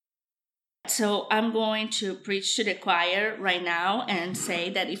So I'm going to preach to the choir right now and say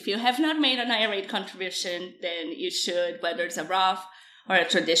that if you have not made an IRA contribution, then you should, whether it's a Roth or a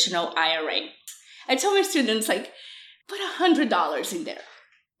traditional IRA. I tell my students, put $100 in there.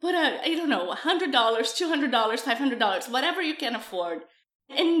 Put $100, $200, $500, whatever you can afford.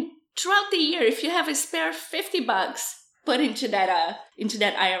 And throughout the year, if you have a spare $50, put into that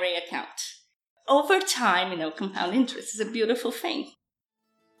IRA account. Over time, compound interest is a beautiful thing.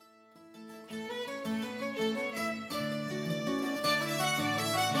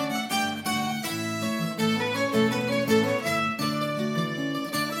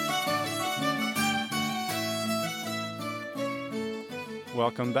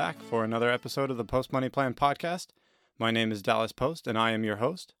 Welcome back for another episode of the Post Money Plan podcast. My name is Dallas Post, and I am your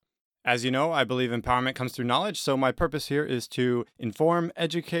host. As you know, I believe empowerment comes through knowledge, so my purpose here is to inform,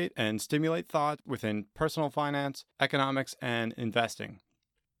 educate, and stimulate thought within personal finance, economics, and investing.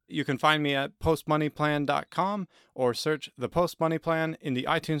 You can find me at postmoneyplan.com or search the Post Money Plan in the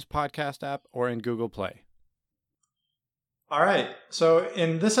iTunes podcast app or in Google Play. All right. So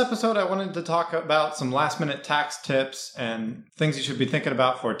in this episode, I wanted to talk about some last-minute tax tips and things you should be thinking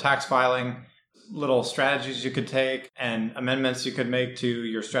about for tax filing, little strategies you could take and amendments you could make to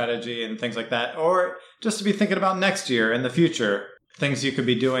your strategy and things like that, or just to be thinking about next year in the future, things you could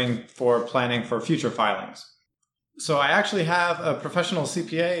be doing for planning for future filings. So I actually have a professional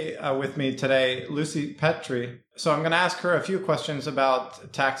CPA with me today, Lucy Petrie. So I'm going to ask her a few questions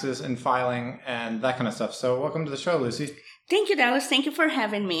about taxes and filing and that kind of stuff. So welcome to the show, Lucy. Thank you, Dallas. Thank you for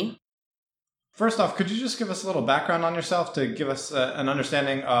having me. First off, could you just give us a little background on yourself to give us an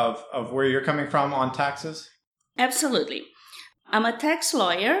understanding of where you're coming from on taxes? Absolutely. I'm a tax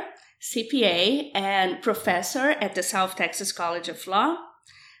lawyer, CPA, and professor at the South Texas College of Law.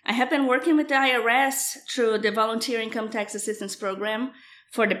 I have been working with the IRS through the Volunteer Income Tax Assistance Program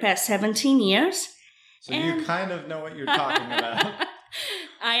for the past 17 years. So you kind of know what you're talking about.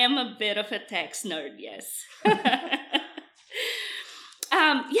 I am a bit of a tax nerd, yes.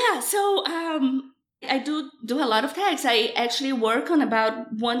 I do a lot of tax. I actually work on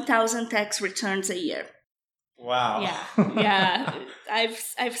about 1,000 tax returns a year. Wow. Yeah.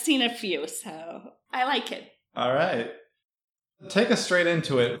 I've seen a few, so I like it. All right. Take us straight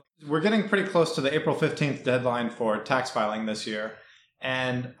into it. We're getting pretty close to the April 15th deadline for tax filing this year.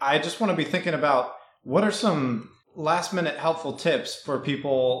 And I just want to be thinking about what are some last-minute helpful tips for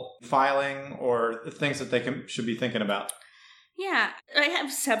people filing or things that they should be thinking about? Yeah, I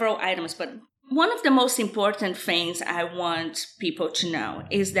have several items, but one of the most important things I want people to know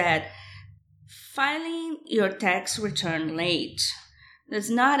is that filing your tax return late does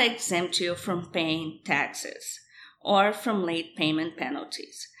not exempt you from paying taxes or from late payment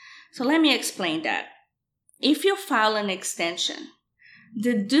penalties. So let me explain that. If you file an extension,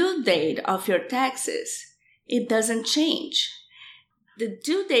 the due date of your taxes, it doesn't change. The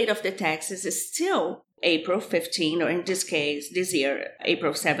due date of the taxes is still April 15, or in this case, this year,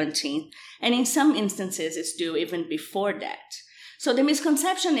 April 17th. And in some instances, it's due even before that. So the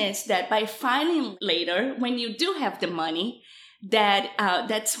misconception is that by filing later, when you do have the money,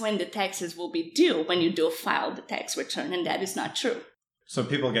 that's when the taxes will be due, when you do file the tax return. And that is not true. So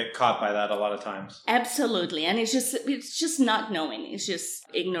people get caught by that a lot of times. Absolutely. And it's just not knowing. It's just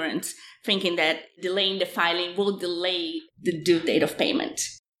ignorance, thinking that delaying the filing will delay the due date of payment.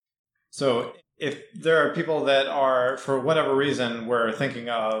 So if there are people that are, for whatever reason, were thinking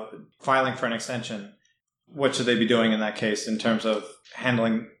of filing for an extension, what should they be doing in that case in terms of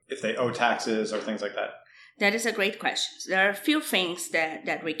handling if they owe taxes or things like that? That is a great question. There are a few things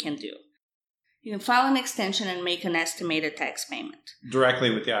that we can do. You can file an extension and make an estimated tax payment.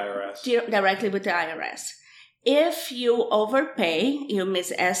 Directly with the IRS. Directly with the IRS. If you overpay, you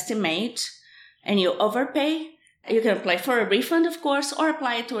misestimate, and you overpay, you can apply for a refund, of course, or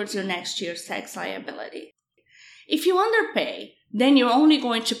apply it towards your next year's tax liability. If you underpay, then you're only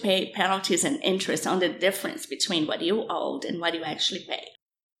going to pay penalties and interest on the difference between what you owed and what you actually paid.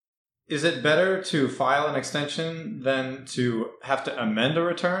 Is it better to file an extension than to have to amend a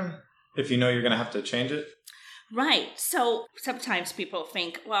return if you know you're going to have to change it? Right. So sometimes people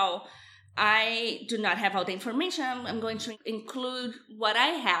think, well, I do not have all the information. I'm going to include what I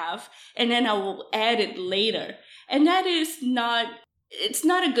have, and then I will add it later. And that is it's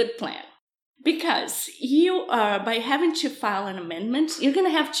not a good plan. Because you are, by having to file an amendment, you're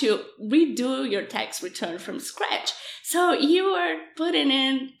going to have to redo your tax return from scratch. So you are putting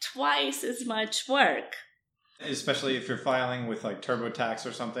in twice as much work. Especially if you're filing with like TurboTax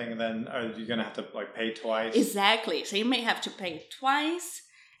or something, then are you going to have to like pay twice? Exactly. So you may have to pay twice.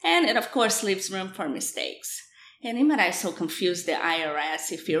 And it, of course, leaves room for mistakes. And it might also confuse the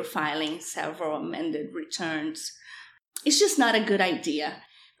IRS if you're filing several amended returns. It's just not a good idea.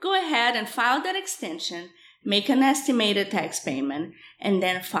 Go ahead and file that extension, make an estimated tax payment, and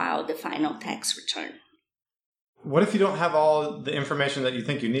then file the final tax return. What if you don't have all the information that you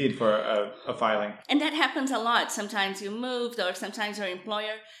think you need for a filing? And that happens a lot. Sometimes you moved, or sometimes your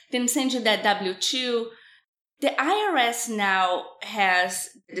employer didn't send you that W-2. The IRS now has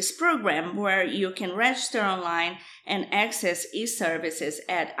this program where you can register online and access e-services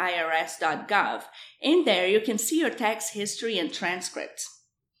at irs.gov. In there, you can see your tax history and transcripts.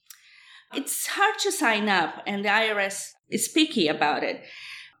 It's hard to sign up, and the IRS is picky about it.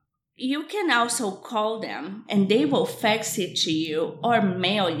 You can also call them, and they will fax it to you or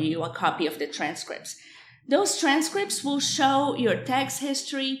mail you a copy of the transcripts. Those transcripts will show your tax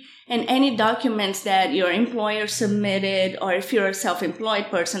history and any documents that your employer submitted, or if you're a self-employed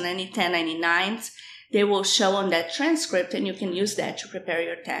person, any 1099s, they will show on that transcript, and you can use that to prepare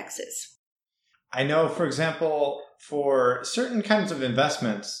your taxes. I know, for example, for certain kinds of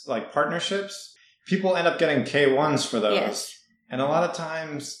investments, like partnerships, people end up getting K-1s for those. Yes. And a lot of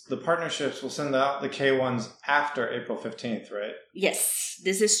times, the partnerships will send out the K-1s after April 15th, right? Yes,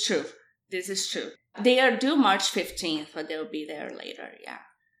 this is true. This is true. They are due March 15th, but they'll be there later, yeah.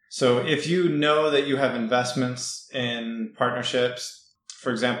 So if you know that you have investments in partnerships, for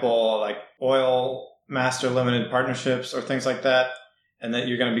example, like oil master limited partnerships or things like that, and that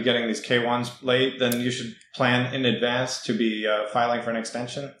you're going to be getting these K-1s late, then you should plan in advance to be filing for an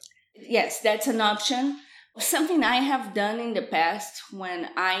extension? Yes, that's an option. Something I have done in the past when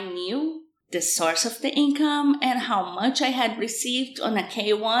I knew the source of the income and how much I had received on a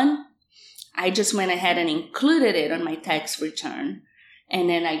K-1, I just went ahead and included it on my tax return. And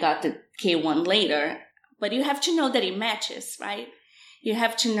then I got the K-1 later. But you have to know that it matches, right? You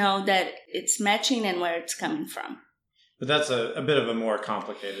have to know that it's matching and where it's coming from. But that's a bit of a more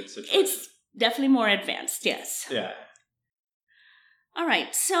complicated situation. It's definitely more advanced, yes. Yeah. All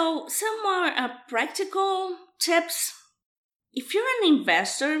right, so some more practical tips. If you're an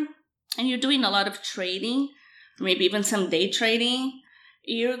investor and you're doing a lot of trading, maybe even some day trading,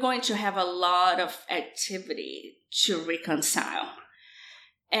 you're going to have a lot of activity to reconcile.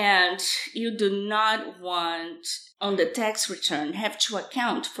 And you do not want, on the tax return, have to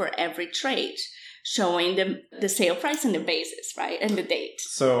account for every trade, showing the sale price and the basis, right, and the date.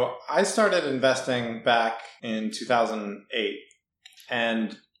 So I started investing back in 2008.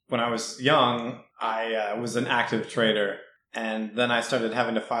 And when I was young, I was an active trader. And then I started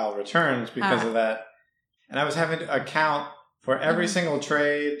having to file returns because of that. And I was having to account for every single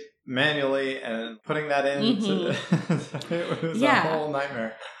trade manually and putting that in. It was a whole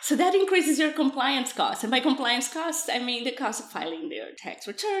nightmare. So that increases your compliance costs. And by compliance costs, I mean the cost of filing your tax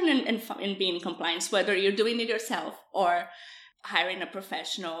return and being in compliance, whether you're doing it yourself or hiring a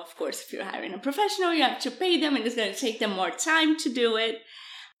professional. Of course, if you're hiring a professional, you have to pay them, and it's going to take them more time to do it.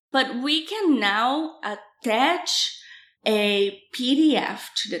 But we can now attach a PDF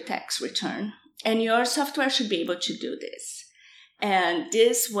to the tax return, and your software should be able to do this. And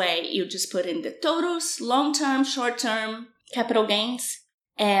this way, you just put in the totals, long-term, short-term, capital gains,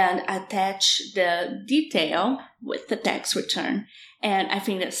 and attach the detail with the tax return. And I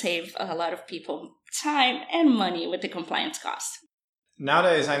think that saves a lot of people time and money with the compliance costs.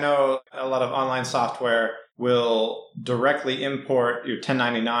 Nowadays, I know a lot of online software will directly import your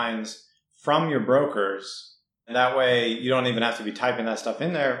 1099s from your brokers. And that way, you don't even have to be typing that stuff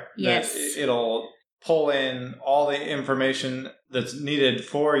in there. Yes. It'll pull in all the information that's needed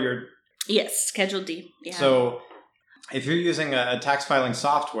for your... Yes, Schedule D. Yeah. So if you're using a tax filing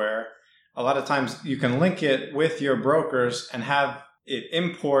software, a lot of times you can link it with your brokers and have it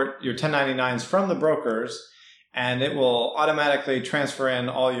import your 1099s from the brokers, and it will automatically transfer in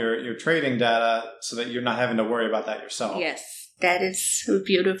all your trading data so that you're not having to worry about that yourself. Yes, that is a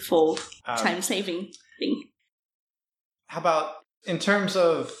beautiful time-saving thing. How about in terms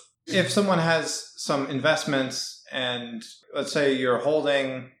of if someone has some investments and let's say you're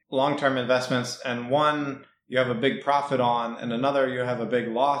holding long-term investments and one you have a big profit on and another you have a big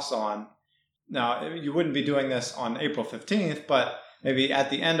loss on. Now, you wouldn't be doing this on April 15th, but maybe at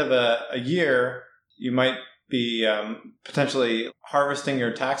the end of a year, you might be potentially harvesting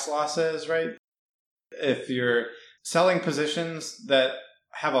your tax losses, right? If you're selling positions that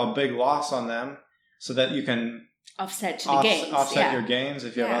have a big loss on them so that you can offset your gains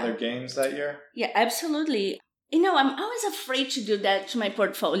if you have other gains that year. Yeah, absolutely. You know, I'm always afraid to do that to my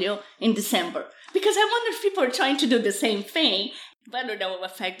portfolio in December because I wonder if people are trying to do the same thing, whether that will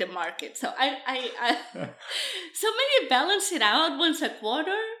affect the market. So so maybe balance it out once a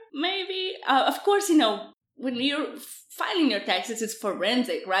quarter, maybe. Of course, you know, when you're filing your taxes, it's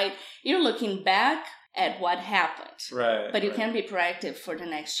forensic, right? You're looking back at what happened. Right. But you can be proactive for the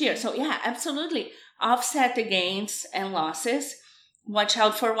next year. So yeah, absolutely. Offset the gains and losses. Watch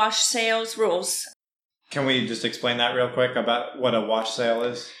out for wash sales rules. Can we just explain that real quick about what a wash sale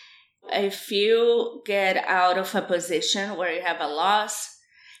is? If you get out of a position where you have a loss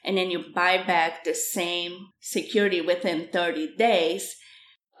and then you buy back the same security within 30 days,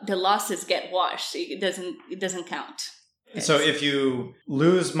 the losses get washed. It doesn't count. So if you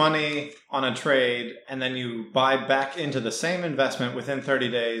lose money on a trade and then you buy back into the same investment within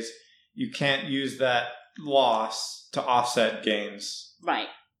 30 days, you can't use that loss to offset gains. Right.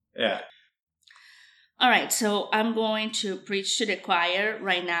 Yeah. All right, so I'm going to preach to the choir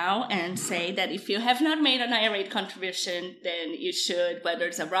right now and say that if you have not made an IRA contribution, then you should, whether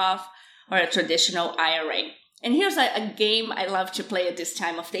it's a Roth or a traditional IRA. And here's a game I love to play at this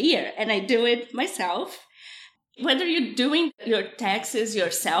time of the year, and I do it myself. Whether you're doing your taxes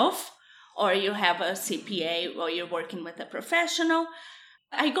yourself or you have a CPA or you're working with a professional,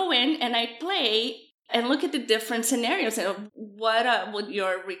 I go in and I play and look at the different scenarios and what would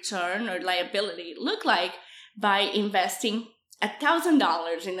your return or liability look like by investing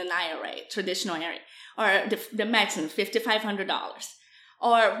 $1,000 in an IRA, traditional IRA, or the maximum $5,500.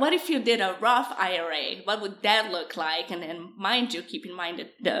 Or what if you did a Roth IRA? What would that look like? And then, mind you, keep in mind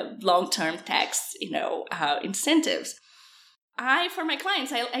the long-term tax, incentives. For my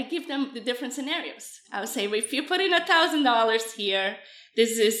clients, I give them the different scenarios. I would say, if you put in $1,000 here,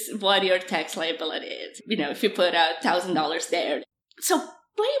 this is what your tax liability is. If you put $1,000 there. So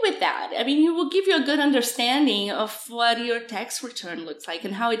play with that. I mean, it will give you a good understanding of what your tax return looks like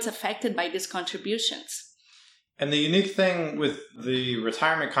and how it's affected by these contributions. And the unique thing with the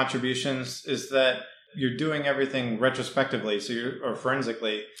retirement contributions is that you're doing everything retrospectively, or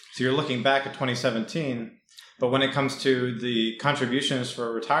forensically. So you're looking back at 2017. But when it comes to the contributions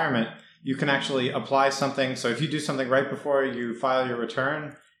for retirement, you can actually apply something. So if you do something right before you file your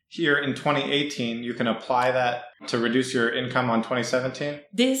return, here in 2018, you can apply that to reduce your income on 2017.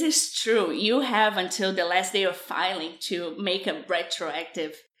 This is true. You have until the last day of filing to make a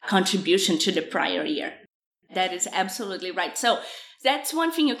retroactive contribution to the prior year. That is absolutely right. So that's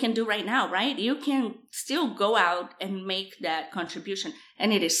one thing you can do right now, right? You can still go out and make that contribution.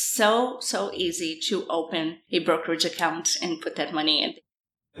 And it is so easy to open a brokerage account and put that money in.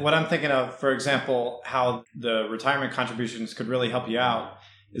 What I'm thinking of, for example, how the retirement contributions could really help you out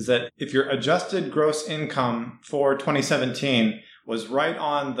is that if your adjusted gross income for 2017 was right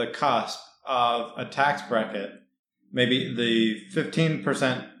on the cusp of a tax bracket, maybe the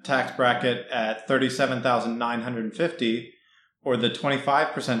 15% tax bracket at $37,950 or the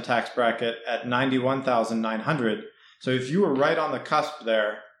 25% tax bracket at $91,900. So if you were right on the cusp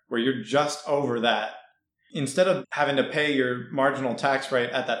there, where you're just over that, instead of having to pay your marginal tax rate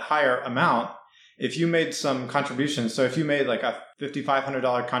at that higher amount, if you made some contributions, so if you made like a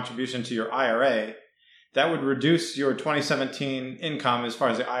 $5,500 contribution to your IRA, that would reduce your 2017 income as far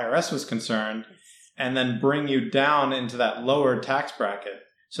as the IRS was concerned, and then bring you down into that lower tax bracket.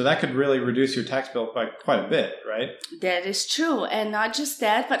 So that could really reduce your tax bill by quite a bit, right? That is true. And not just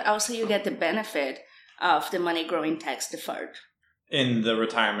that, but also you get the benefit of the money growing tax deferred. In the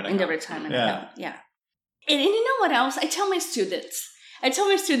retirement account. In the retirement account, yeah. And you know what else? I tell my students,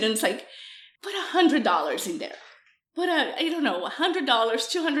 like, put $100 in there. Put $100,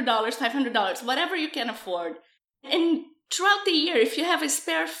 $200, $500, whatever you can afford. And throughout the year, if you have a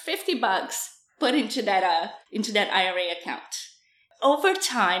spare $50, put into that IRA account. Over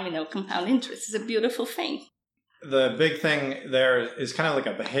time, compound interest is a beautiful thing. The big thing there is kind of like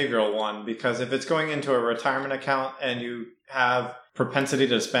a behavioral one, because if it's going into a retirement account and you have propensity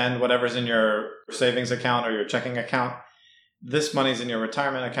to spend whatever's in your savings account or your checking account, this money's in your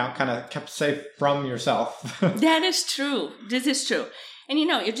retirement account, kind of kept safe from yourself. That is true. This is true. And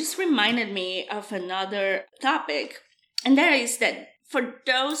it just reminded me of another topic, and that is that for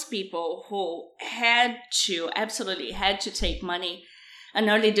those people who absolutely had to take money, an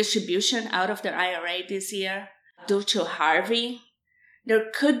early distribution out of their IRA this year due to Harvey,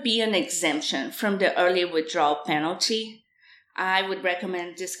 there could be an exemption from the early withdrawal penalty. I would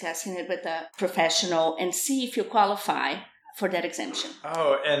recommend discussing it with a professional and see if you qualify for that exemption.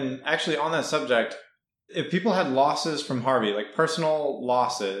 Oh, and actually on that subject, if people had losses from Harvey, like personal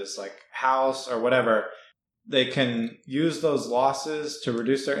losses, like house or whatever, they can use those losses to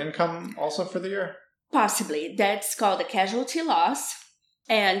reduce their income also for the year? Possibly. That's called a casualty loss.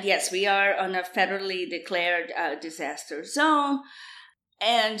 And yes, we are on a federally declared disaster zone.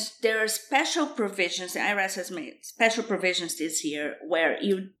 And there are special provisions. The IRS has made special provisions this year where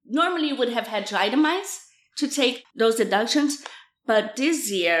you normally would have had to itemize to take those deductions. But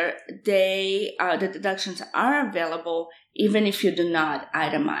this year, the deductions are available even if you do not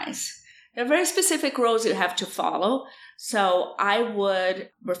itemize. There are very specific rules you have to follow. So I would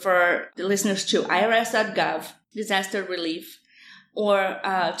refer the listeners to irs.gov, disaster relief, or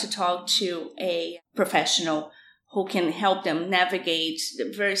to talk to a professional who can help them navigate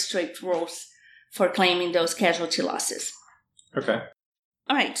the very strict rules for claiming those casualty losses. Okay.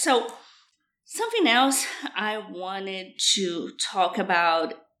 All right. So something else I wanted to talk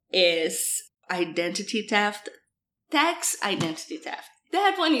about is identity theft, tax identity theft.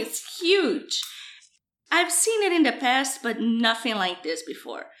 That one is huge. I've seen it in the past, but nothing like this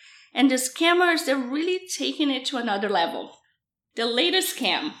before. And the scammers, they're really taking it to another level. The latest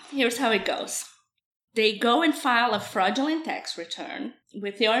scam, here's how it goes. They go and file a fraudulent tax return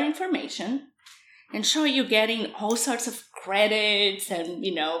with your information and show you getting all sorts of credits and,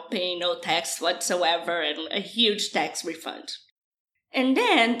 paying no tax whatsoever and a huge tax refund. And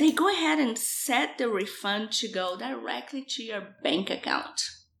then they go ahead and set the refund to go directly to your bank account.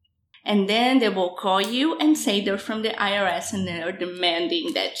 And then they will call you and say they're from the IRS and they're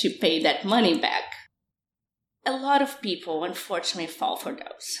demanding that you pay that money back. A lot of people, unfortunately, fall for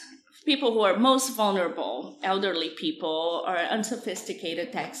those. People who are most vulnerable, elderly people, or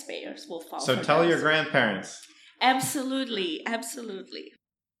unsophisticated taxpayers will fall for those. So tell your grandparents. Absolutely, absolutely.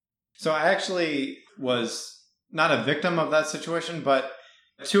 So I actually was not a victim of that situation, but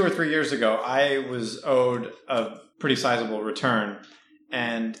 2 or 3 years ago, I was owed a pretty sizable return.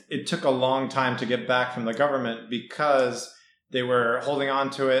 And it took a long time to get back from the government because they were holding on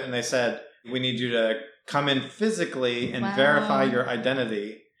to it and they said, we need you to come in physically and verify your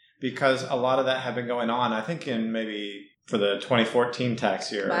identity, because a lot of that had been going on, I think in maybe for the 2014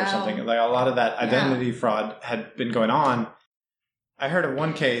 tax year or something. Like a lot of that identity fraud had been going on. I heard of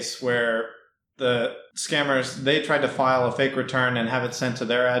one case where the scammers, they tried to file a fake return and have it sent to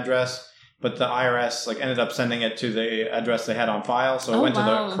their address, but the IRS ended up sending it to the address they had on file. So it went to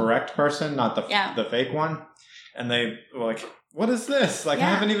the correct person, not the fake one. And they were like, what is this? I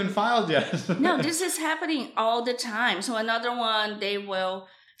haven't even filed yet. No, this is happening all the time. So another one, they will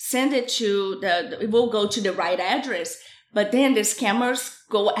send it to it will go to the right address. But then the scammers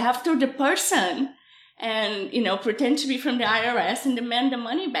go after the person and, pretend to be from the IRS and demand the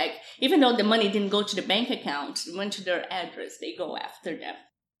money back. Even though the money didn't go to the bank account, it went to their address, they go after them.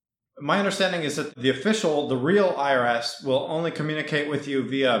 My understanding is that the real IRS will only communicate with you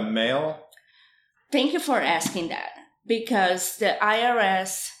via mail. Thank you for asking that, because the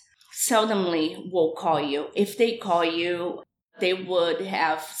IRS seldomly will call you. If they call you, they would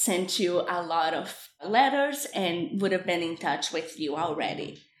have sent you a lot of letters and would have been in touch with you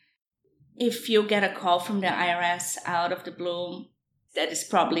already. If you get a call from the IRS out of the blue, that is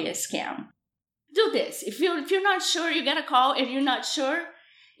probably a scam. Do this. If you're not sure, you get a call and you're not sure,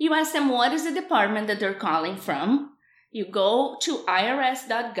 you ask them what is the department that they're calling from. You go to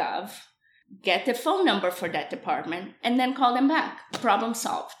irs.gov, get the phone number for that department, and then call them back. Problem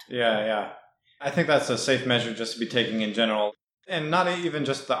solved. Yeah. I think that's a safe measure just to be taking in general. And not even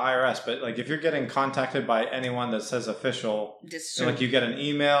just the IRS, but if you're getting contacted by anyone that says official, you get an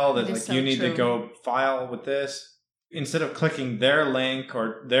email that you need to go file with this. Instead of clicking their link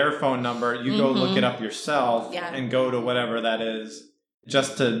or their phone number, you go look it up yourself and go to whatever that is,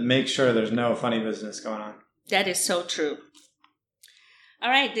 just to make sure there's no funny business going on. That is so true. All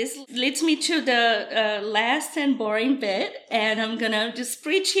right, this leads me to the last and boring bit, and I'm going to just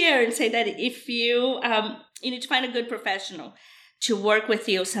preach here and say that if you need to find a good professional to work with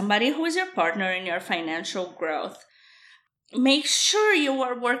you, somebody who is your partner in your financial growth, make sure you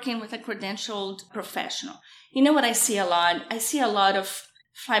are working with a credentialed professional. You know what I see a lot? I see a lot of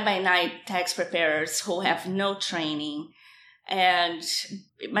fly-by-night tax preparers who have no training. And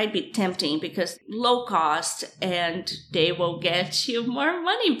it might be tempting because low cost and they will get you more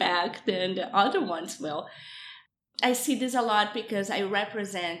money back than the other ones will. I see this a lot because I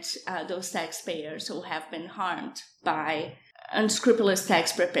represent those taxpayers who have been harmed by unscrupulous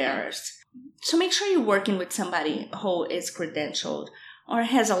tax preparers. So make sure you're working with somebody who is credentialed or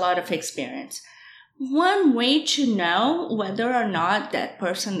has a lot of experience. One way to know whether or not that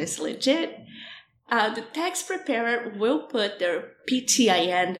person is legit, the tax preparer will put their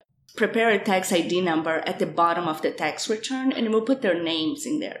PTIN, Preparer Tax ID number, at the bottom of the tax return, and will put their names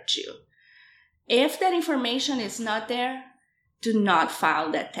in there too. If that information is not there, do not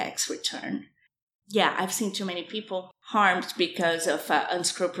file that tax return. Yeah, I've seen too many people harmed because of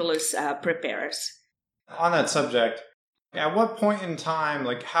unscrupulous preparers. On that subject, At what point in time,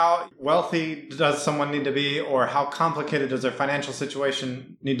 like how wealthy does someone need to be, or how complicated does their financial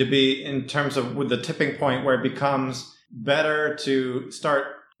situation need to be in terms of with the tipping point where it becomes better to start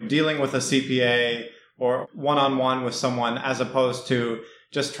dealing with a CPA or one-on-one with someone as opposed to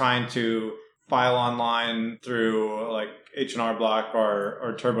just trying to file online through like H&R Block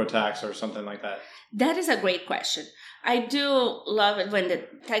or TurboTax or something like that? That is a great question. I do love it when the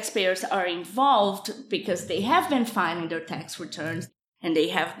taxpayers are involved because they have been filing their tax returns and they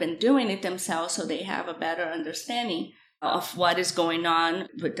have been doing it themselves, so they have a better understanding of what is going on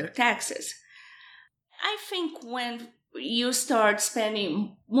with their taxes. I think when you start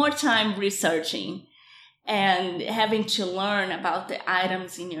spending more time researching and having to learn about the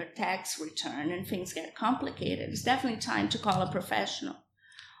items in your tax return and things get complicated, it's definitely time to call a professional.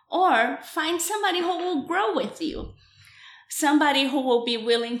 Or find somebody who will grow with you. Somebody who will be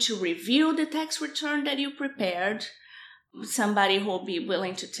willing to review the tax return that you prepared. Somebody who will be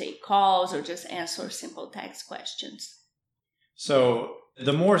willing to take calls or just answer simple tax questions. So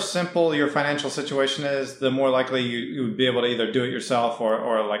the more simple your financial situation is, the more likely you would be able to either do it yourself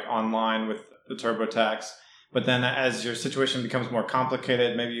or like online with the TurboTax. But then as your situation becomes more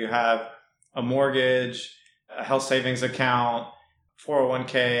complicated, maybe you have a mortgage, a health savings account,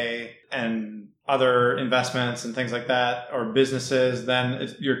 401k, and other investments and things like that, or businesses,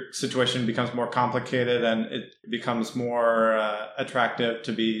 then your situation becomes more complicated and it becomes more attractive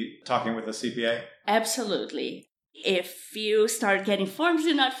to be talking with a CPA? Absolutely. If you start getting forms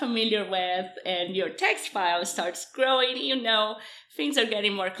you're not familiar with and your tax file starts growing, things are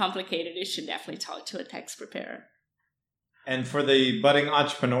getting more complicated, you should definitely talk to a tax preparer. And for the budding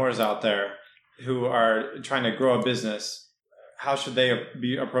entrepreneurs out there who are trying to grow a business, how should they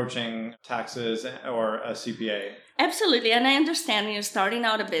be approaching taxes or a CPA? Absolutely. And I understand when you're starting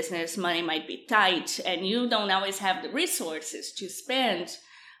out a business, money might be tight and you don't always have the resources to spend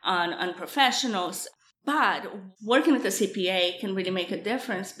on professionals. But working with a CPA can really make a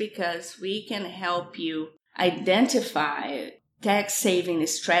difference because we can help you identify tax saving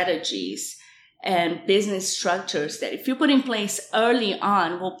strategies and business structures that if you put in place early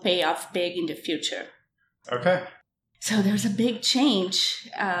on will pay off big in the future. Okay. So there's a big change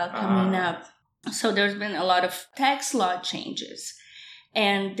coming up. So there's been a lot of tax law changes,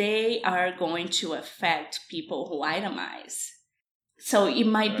 and they are going to affect people who itemize. So it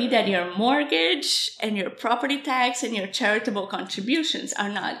might be that your mortgage and your property tax and your charitable contributions are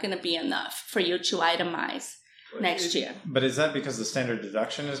not going to be enough for you to itemize next year. But is that because the standard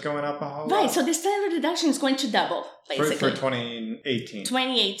deduction is going up a whole lot? Right. So the standard deduction is going to double, basically. For 2018.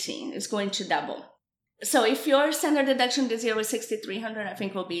 2018 is going to double. So if your standard deduction this year was $6,300, I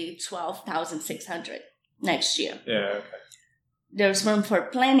think will be $12,600 next year. Yeah, okay. There's room for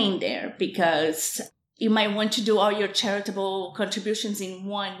planning there because you might want to do all your charitable contributions in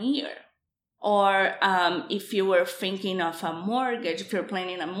 1 year. Or if you were thinking of a mortgage, if you're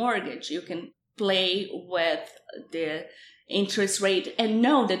planning a mortgage, you can play with the interest rate and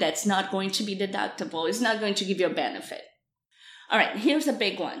know that that's not going to be deductible. It's not going to give you a benefit. All right, here's a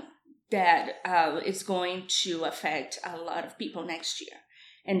big one that is going to affect a lot of people next year.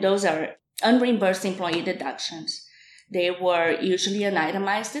 And those are unreimbursed employee deductions. They were usually an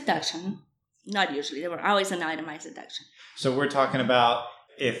itemized deduction. Not usually, they were always an itemized deduction. So we're talking about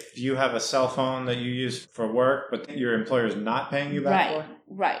if you have a cell phone that you use for work, but your employer is not paying you back for?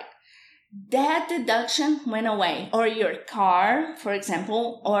 Right. That deduction went away. Or your car, for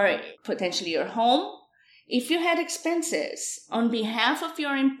example, or potentially your home. If you had expenses on behalf of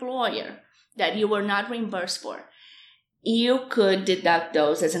your employer that you were not reimbursed for, you could deduct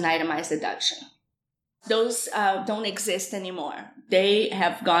those as an itemized deduction. Those don't exist anymore. They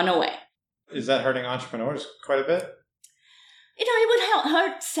have gone away. Is that hurting entrepreneurs quite a bit? It would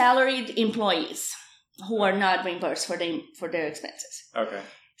hurt salaried employees who are not reimbursed for their expenses. Okay.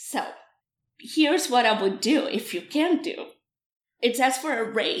 So here's what I would do if you can do. It's ask for a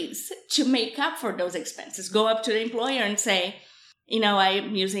raise to make up for those expenses. Go up to the employer and say,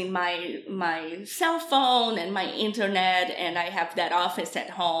 I'm using my cell phone and my internet, and I have that office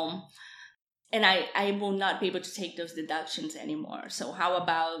at home, and I will not be able to take those deductions anymore. So how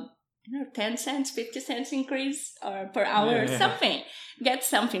about 10 cents, 50 cents increase or per hour or something? Get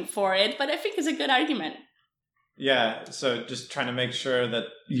something for it, but I think it's a good argument. Yeah, so just trying to make sure that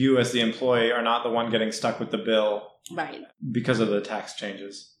you as the employee are not the one getting stuck with the bill. Right. Because of the tax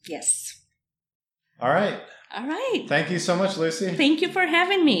changes. Yes. All right. Thank you so much, Lucy. Thank you for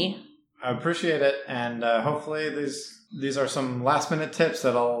having me. I appreciate it. And hopefully these are some last minute tips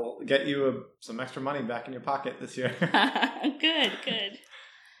that'll get you some extra money back in your pocket this year. Good.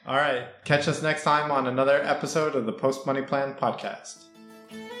 All right. Catch us next time on another episode of the Post Money Plan podcast.